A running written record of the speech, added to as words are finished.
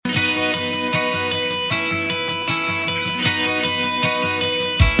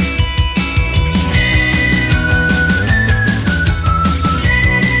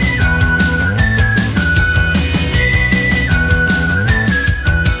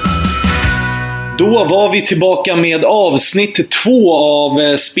Då var vi tillbaka med avsnitt 2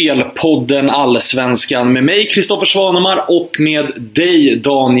 av spelpodden Allsvenskan med mig, Kristoffer Svanemar, och med dig,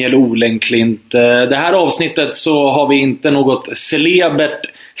 Daniel Olenklint. Det här avsnittet så har vi inte något celebert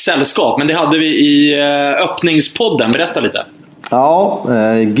sällskap, men det hade vi i öppningspodden. Berätta lite. Ja,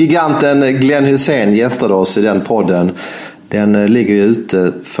 giganten Glenn Hussein gästade oss i den podden. Den ligger ju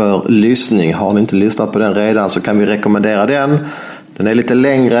ute för lyssning. Har ni inte lyssnat på den redan så kan vi rekommendera den. Den är lite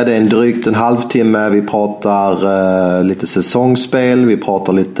längre, det är drygt en halvtimme. Vi pratar lite säsongsspel, vi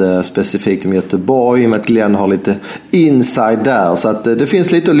pratar lite specifikt om Göteborg, med att Glenn har lite inside där. Så att det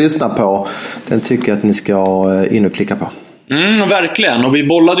finns lite att lyssna på. Den tycker jag att ni ska in och klicka på. Verkligen, och vi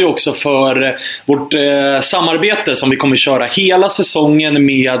bollade ju också för vårt samarbete som vi kommer köra hela säsongen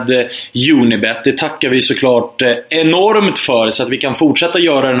med Unibet. Det tackar vi såklart enormt för, så att vi kan fortsätta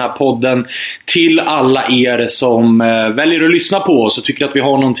göra den här podden till alla er som väljer att lyssna på oss och tycker att vi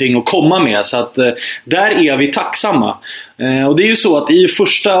har någonting att komma med. Så att där är vi tacksamma. Och det är ju så att i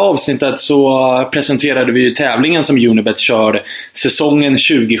första avsnittet så presenterade vi ju tävlingen som Unibet kör säsongen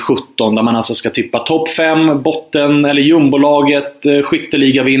 2017, där man alltså ska tippa topp 5, botten eller jumbolaget,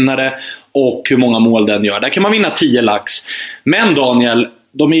 skytteligavinnare och hur många mål den gör. Där kan man vinna 10 lax. Men Daniel,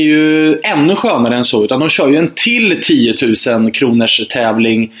 de är ju ännu skönare än så, utan de kör ju en till 10 000 kronors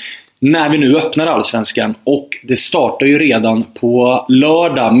tävling när vi nu öppnar Allsvenskan. Och det startar ju redan på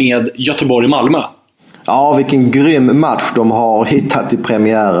lördag med Göteborg-Malmö. Ja, vilken grym match de har hittat i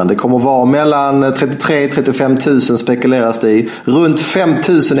premiären. Det kommer vara mellan 33-35 000 spekuleras det i. Runt 5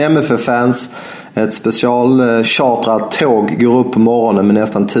 000 MFF-fans. Ett specialchartrat tåg går upp på morgonen med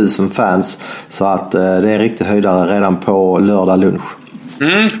nästan 1000 fans. Så att det är en riktig höjdare redan på lördag lunch.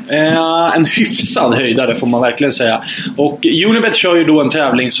 En hyfsad höjdare får man verkligen säga. Och Unibet kör ju då en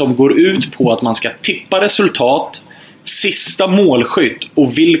tävling som går ut på att man ska tippa resultat, sista målskytt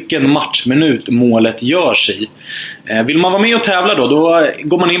och vilken matchminut målet görs i. Vill man vara med och tävla då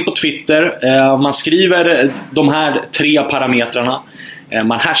går man in på Twitter. Man skriver de här 3 parametrarna.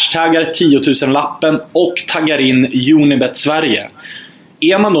 Man hashtaggar 10 000-lappen och taggar in Unibet Sverige.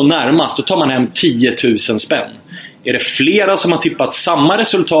 Är man då närmast, då tar man hem 10 000 spänn. Är det flera som har tippat samma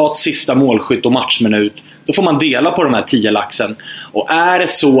resultat, sista målskytt och matchminut, då får man dela på de här 10 laxen. Och är det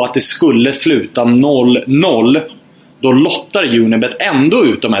så att det skulle sluta 0-0, då lottar Unibet ändå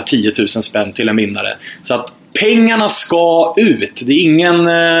ut de här 10 000 spänn till en vinnare. Så att pengarna ska ut. Det är ingen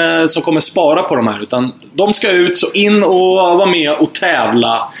som kommer spara på de här, utan de ska ut, så in och vara med och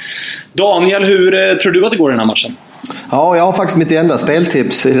tävla. Daniel, hur tror du att det går i den här matchen? Ja, jag har faktiskt mitt enda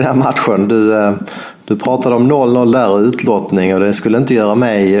speltips i den här matchen. Du pratade om 0-0 där och utlottning, och det skulle inte göra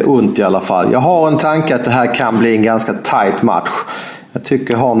mig ont i alla fall. Jag har en tanke att det här kan bli en ganska tight match. Jag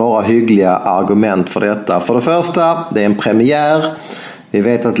tycker jag har några hyggliga argument för detta. För det första, det är en premiär. Vi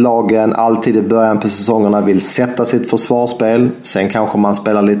vet att lagen alltid i början på säsongerna vill sätta sitt försvarsspel. Sen kanske man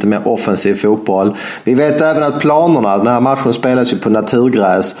spelar lite mer offensiv fotboll. Vi vet även att planerna, den här matchen spelas ju på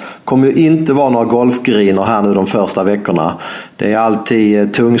naturgräs, kommer ju inte vara några golfgriner här nu de första veckorna. Det är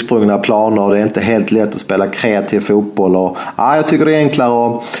alltid tungsprungna planer och det är inte helt lätt att spela kreativ fotboll. Och, jag tycker det är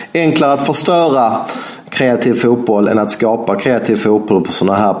enklare att förstöra kreativ fotboll än att skapa kreativ fotboll på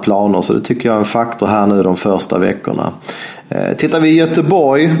sådana här planer. Så det tycker jag är en faktor här nu de första veckorna. Tittar vi i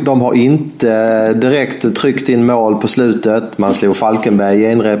Göteborg, de har inte direkt tryckt in mål på slutet. Man slog Falkenberg i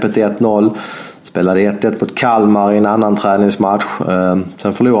genrepet 1-0. Spelade 1-1 mot Kalmar i en annan träningsmatch.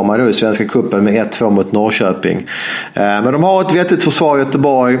 Sen förlorar man då i Svenska cupen med 1-2 mot Norrköping. Men de har ett vettigt försvar i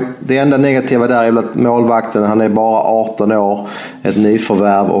Göteborg. Det enda negativa där är att målvakten, han är bara 18 år. Ett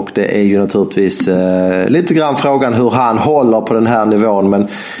nyförvärv, och det är ju naturligtvis lite grann frågan hur han håller på den här nivån. Men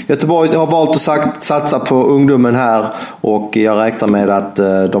Göteborg har valt att satsa på ungdomen här, och jag räknar med att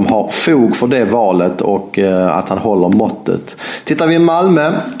de har fog för det valet och att han håller måttet. Tittar vi i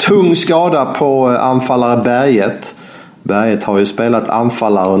Malmö, tung skada på anfallare Berget. Berget har ju spelat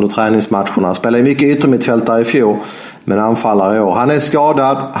anfallare under träningsmatcherna. Spelade mycket yttermittfältare i fjol, men anfallare i år. Han är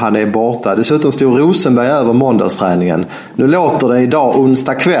skadad, han är borta. Dessutom stod Rosenberg över måndagsträningen. Nu låter det idag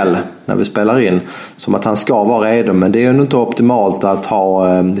onsdag kväll när vi spelar in som att han ska vara redo, men det är ju inte optimalt att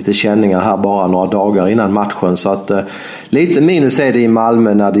ha lite känningar här bara några dagar innan matchen. Så att lite minus är det i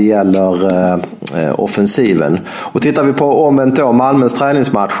Malmö när det gäller offensiven. Och tittar vi på omvänt då, Malmös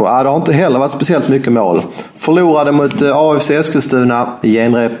träningsmatcher, det har inte heller varit speciellt mycket mål. Förlorade mot AFC Eskilstuna i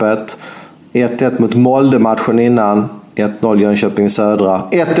genrepet, 1-1 mot Molde matchen innan, 1-0 Jönköping Södra,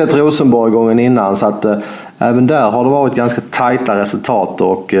 1-1 Rosenborg gången innan. Så att även där har det varit ganska tajta resultat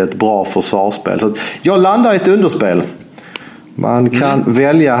och ett bra försvarsspel. Så att jag landar i ett underspel. Man kan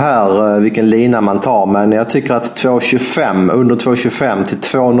välja här vilken lina man tar, men jag tycker att 2,25 under 2,25 till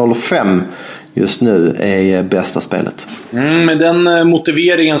 2,05 just nu är bästa spelet. Med den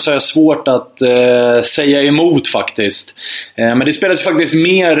motiveringen så är det svårt att säga emot faktiskt. Men det spelas faktiskt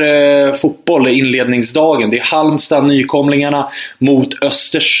mer fotboll i inledningsdagen. Det är Halmstad, nykomlingarna mot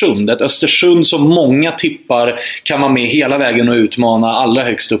Östersund. Ett Östersund som många tippar kan vara med hela vägen och utmana allra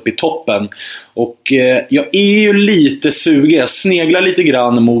högst upp i toppen. Och jag är ju lite sugen. Jag sneglar lite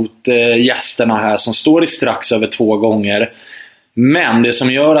grann mot gästerna här som står i strax över 2 gånger. Men det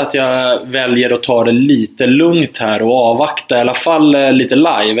som gör att jag väljer att ta det lite lugnt här och avvakta i alla fall lite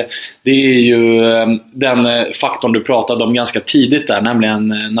live, det är ju den faktorn du pratade om ganska tidigt där, nämligen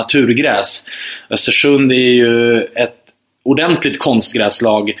naturgräs. Östersund är ju ett ordentligt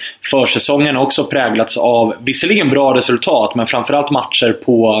konstgräslag. Försäsongen har också präglats av visserligen bra resultat, men framförallt matcher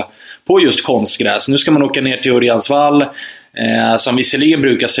på just konstgräs. Nu ska man åka ner till Örjansvall, som visserligen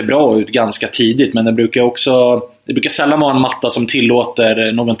brukar se bra ut ganska tidigt, men det brukar sällan vara en matta som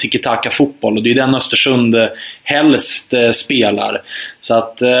tillåter någon tiki-taka-fotboll, och det är den Östersund helst spelar. Så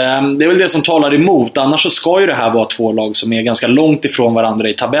att det är väl det som talar emot. Annars så ska ju det här vara 2 lag som är ganska långt ifrån varandra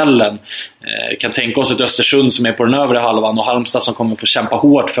i tabellen. Kan tänka oss ett Östersund som är på den övre halvan och Halmstad som kommer få kämpa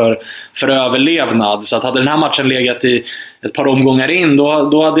hårt för överlevnad. Så att hade den här matchen legat i ett par omgångar in,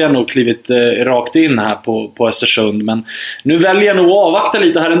 då hade jag nog klivit rakt in här på Östersund. Men nu väljer jag nog att avvakta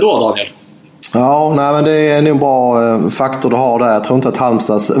lite här ändå, Daniel. Ja, nej, men det är nog bra faktor du har där. Jag tror inte att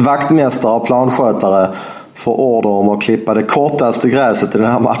Halmstads vaktmästare och planskötare får order om att klippa det kortaste gräset i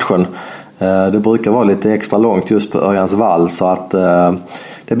den här matchen. Det brukar vara lite extra långt just på Örjansvall, så att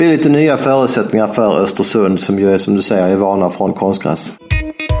det blir lite nya förutsättningar för Östersund som ju är, som du säger, är vana från konstgräs.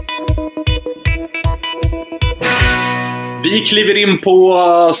 Vi kliver in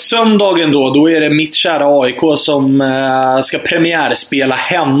på söndagen då är det mitt kära AIK som ska premiärspela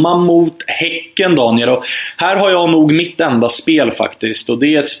hemma mot Häcken, Daniel. Och här har jag nog mitt enda spel faktiskt, och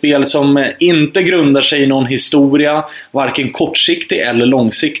det är ett spel som inte grundar sig i någon historia, varken kortsiktig eller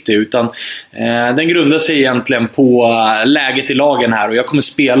långsiktig, utan den grundar sig egentligen på läget i lagen här, och jag kommer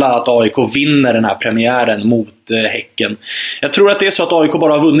spela att AIK vinner den här premiären mot Häcken. Jag tror att det är så att AIK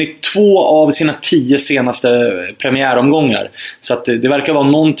bara har vunnit 2 av sina 10 senaste premiäromgångar. Så att det verkar vara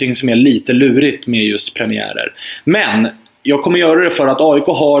någonting som är lite lurigt med just premiärer. Men jag kommer göra det för att AIK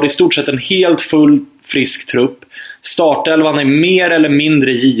har i stort sett en helt full frisk trupp. Startelvan är mer eller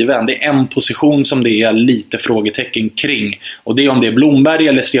mindre given. Det är en position som det är lite frågetecken kring, och det är om det är Blomberg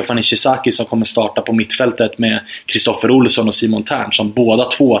eller Stefan Ishizaki som kommer starta på mittfältet med Kristoffer Olsson och Simon Tern, som båda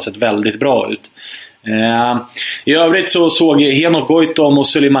 2 har sett väldigt bra ut. I övrigt så såg Henok Goitom och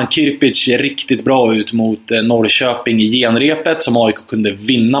Suleiman Kirpic riktigt bra ut mot Norrköping i genrepet, som AIK kunde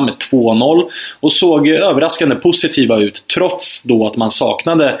vinna med 2-0, och såg överraskande positiva ut, trots då att man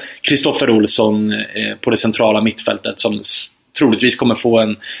saknade Kristoffer Olsson på det centrala mittfältet, som troligtvis kommer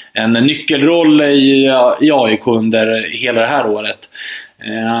få en nyckelroll i AIK under hela det här året.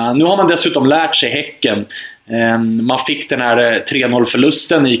 Nu har man dessutom lärt sig Häcken. Man fick den här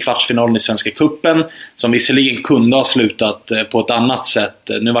 3-0-förlusten i kvartsfinalen i Svenska Cupen, som visserligen kunde ha slutat på ett annat sätt.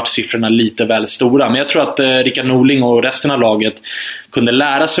 Nu var siffrorna lite väl stora, men jag tror att Rickard Norling och resten av laget kunde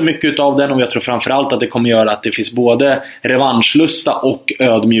lära sig mycket av den, och jag tror framförallt att det kommer göra att det finns både revanschlusta och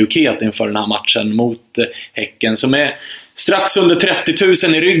ödmjukhet inför den här matchen mot Häcken, som är strax under 30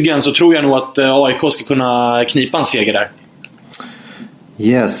 000 i ryggen. Så tror jag nog att AIK ska kunna knipa en seger där.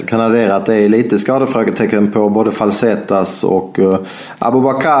 Yes, kan addera att det är lite skadefrågetecken på både Falsetas och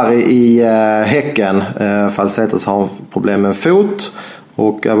Abubakari i Häcken. Falsetas har problem med fot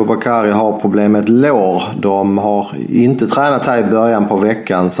och Abubakari har problem med ett lår. De har inte tränat här i början på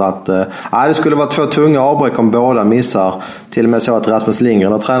veckan, så att det skulle vara 2 tunga avbräck om båda missar. Till och med så att Rasmus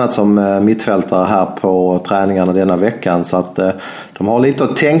Lindgren har tränat som mittfältare här på träningarna denna veckan, så att de har lite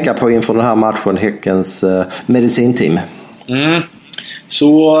att tänka på inför den här matchen, Häckens medicinteam.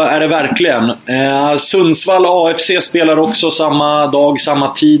 Så är det verkligen. Sundsvall AFC spelar också samma dag,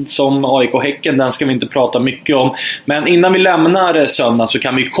 samma tid som AIK Häcken. Den ska vi inte prata mycket om. Men innan vi lämnar söndag så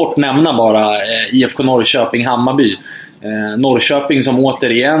kan vi kort nämna bara IFK Norrköping Hammarby. Norrköping som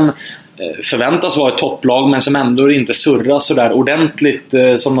återigen förväntas vara ett topplag, men som ändå inte surrar så där ordentligt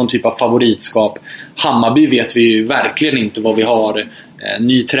som någon typ av favoritskap. Hammarby vet vi ju verkligen inte vad vi har.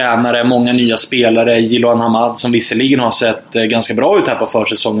 Ny tränare, många nya spelare. Jiloan Hamad som visserligen har sett ganska bra ut här på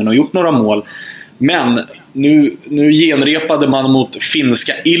försäsongen och gjort några mål. Men nu genrepade man mot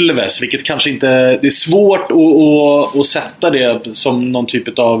finska Ilves, vilket kanske inte... Det är svårt att sätta det som någon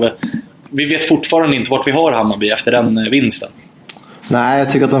typ av... Vi vet fortfarande inte vart vi har Hammarby efter den vinsten. Nej, jag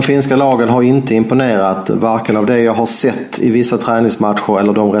tycker att de finska lagen har inte imponerat, varken av det jag har sett i vissa träningsmatcher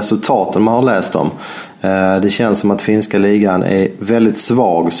eller de resultaten man har läst om. Det känns som att finska ligan är väldigt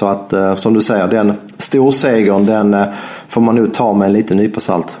svag, så att som du säger, den storsegern, den får man nog ta med en liten nypa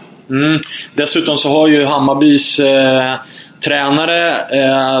salt. Dessutom så har ju Hammarbys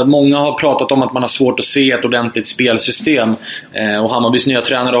tränare, många har pratat om att man har svårt att se ett ordentligt spelsystem, och Hammarbys nya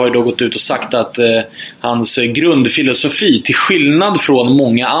tränare har ju då gått ut och sagt att hans grundfilosofi, till skillnad från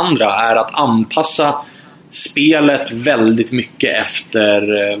många andra, är att anpassa spelet väldigt mycket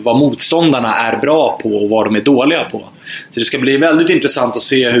efter vad motståndarna är bra på och vad de är dåliga på. Så det ska bli väldigt intressant att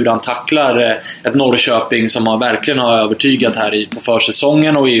se hur han tacklar ett Norrköping som verkligen har övertygat här på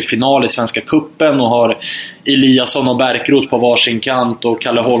försäsongen och i final i Svenska Cupen och har Eliasson och Bärkroth på varsin kant och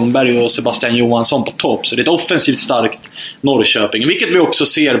Kalle Holmberg och Sebastian Johansson på topp. Så det är ett offensivt starkt Norrköping, vilket vi också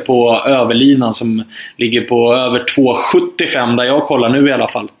ser på överlinan som ligger på över 2,75 där jag kollar nu i alla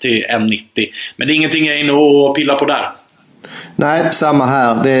fall, till 1,90. Men det är ingenting jag är inne och pillar på där. Nej, samma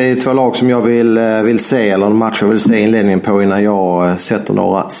här. Det är två lag som jag vill se, eller en match jag vill se inledningen på innan jag sätter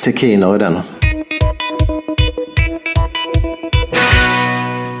några sekiner i den.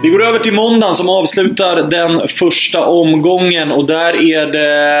 Vi går över till måndagen som avslutar den första omgången, och där är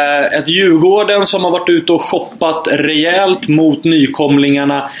det ett Djurgården som har varit ute och shoppat rejält mot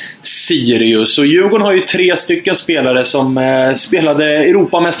nykomlingarna Sirius. Och Djurgården har ju 3 stycken spelare som spelade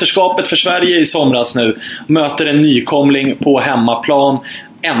Europamästerskapet för Sverige i somras nu. Möter en nykomling på hemmaplan.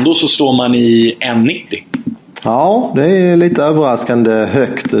 Ändå så står man i 1,90. Ja, det är lite överraskande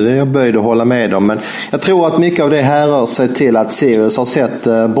högt. Det är jag böjd att hålla med om. Men jag tror att mycket av det härrör sig till att Sirius har sett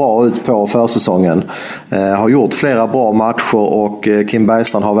bra ut på försäsongen. Har gjort flera bra matcher, och Kim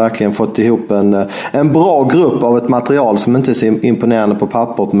Bergstrand har verkligen fått ihop en bra grupp av ett material som inte är så imponerande på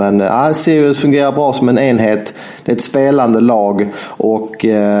pappret. Men Sirius fungerar bra som en enhet. Det är ett spelande lag, och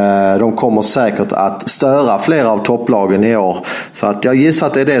de kommer säkert att störa flera av topplagen i år. Så att jag gissar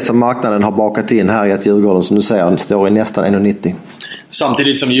att det är det som marknaden har bakat in här i att Djurgården, som du säger, står i nästan 1,90.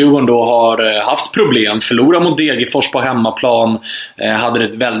 Samtidigt som Djurgården då har haft problem, förlora mot Degerfors på hemmaplan, hade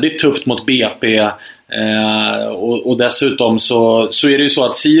det väldigt tufft mot BP, och dessutom så är det ju så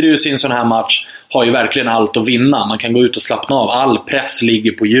att Sirius i en sån här match har ju verkligen allt att vinna. Man kan gå ut och slappna av, all press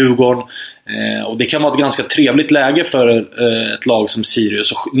ligger på Djurgården, och det kan vara ett ganska trevligt läge för ett lag som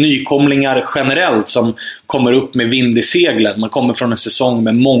Sirius och nykomlingar generellt som kommer upp med vind i seglet. Man kommer från en säsong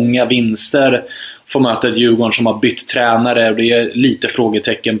med många vinster, får möta ett Djurgården som har bytt tränare, och det är lite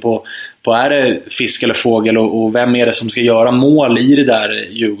frågetecken på är det fisk eller fågel, och vem är det som ska göra mål i det där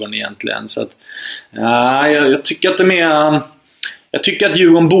Djurgården egentligen. Så att, jag tycker att jag tycker att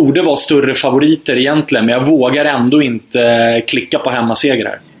Djurgården borde vara större favoriter egentligen, men jag vågar ändå inte klicka på hemmaseger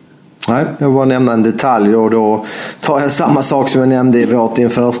här. Nej, jag vill bara nämna en detalj, och då tar jag samma sak som jag nämnde i vårt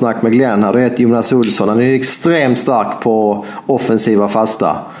införsnack med Glenn här. Det är att Jonas Olsson, han är extremt stark på offensiva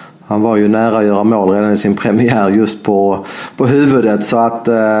fasta. Han var ju nära att göra mål redan i sin premiär just på huvudet. Så att,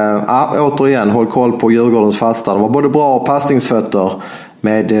 återigen, håll koll på Djurgårdens fasta. De har både bra passningsfötter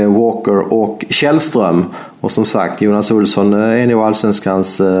med Walker och Källström. Och som sagt, Jonas Olsson är nog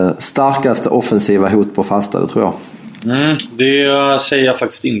allsvenskans starkaste offensiva hot på fasta, det tror jag. Det säger jag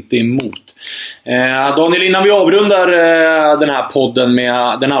faktiskt inte emot. Daniel, innan vi avrundar den här podden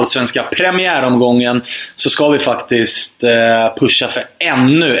med den allsvenska premiäromgången, så ska vi faktiskt pusha för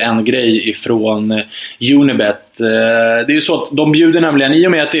ännu en grej ifrån Unibet. Det är ju så att de bjuder nämligen, i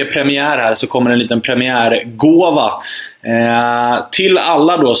och med att det är premiär här, så kommer en liten premiärgåva till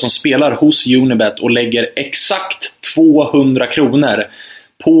alla då som spelar hos Unibet och lägger exakt 200 kronor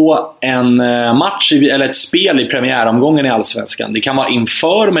på en match eller ett spel i premiäromgången i Allsvenskan. Det kan vara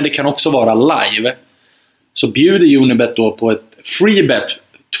inför, men det kan också vara live. Så bjuder Unibet då på ett freebet,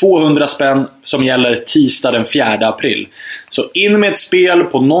 200 spänn, som gäller tisdag den 4 april. Så in med ett spel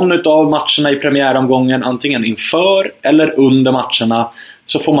på någon av matcherna i premiäromgången, antingen inför eller under matcherna,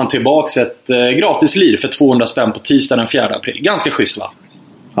 så får man tillbaks ett gratis lir för 200 spänn på tisdag den 4 april. Ganska schysst, va?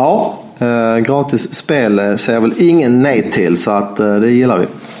 Ja, gratis spel säger väl ingen nej till, så att det gillar vi.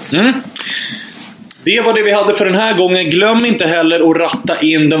 Det var det vi hade för den här gången. Glöm inte heller att ratta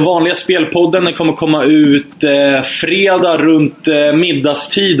in den vanliga spelpodden. Den kommer komma ut fredag runt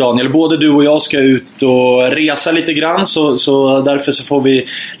middagstid, Daniel. Både du och jag ska ut och resa lite grann, så därför så får vi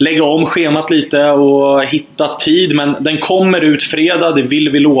lägga om schemat lite och hitta tid. Men den kommer ut fredag, det vill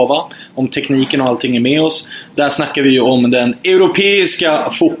vi lova, om tekniken och allting är med oss. Där snackar vi ju om den europeiska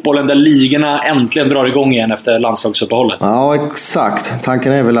fotbollen, där ligorna äntligen drar igång igen efter landslagsuppehållet. Ja, exakt.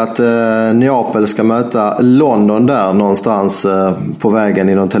 Tanken är väl att Neapel ska möta London där någonstans på vägen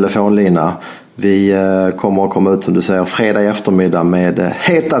i någon telefonlina. Vi kommer att komma ut, som du säger, fredag eftermiddag med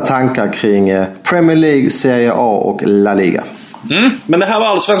heta tankar kring Premier League, Serie A och La Liga. Men det här var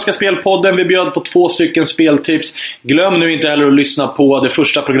Allsvenska spelpodden. Vi bjöd på 2 stycken speltips. Glöm nu inte heller att lyssna på det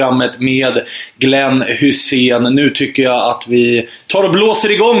första programmet med Glenn Hussein. Nu tycker jag att vi tar och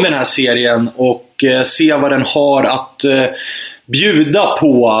blåser igång den här serien och ser vad den har att bjuda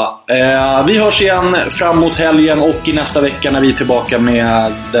på. Vi hörs igen fram mot helgen och i nästa vecka när vi är tillbaka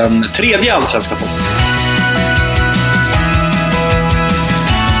med den 3:e Allsvenska podden.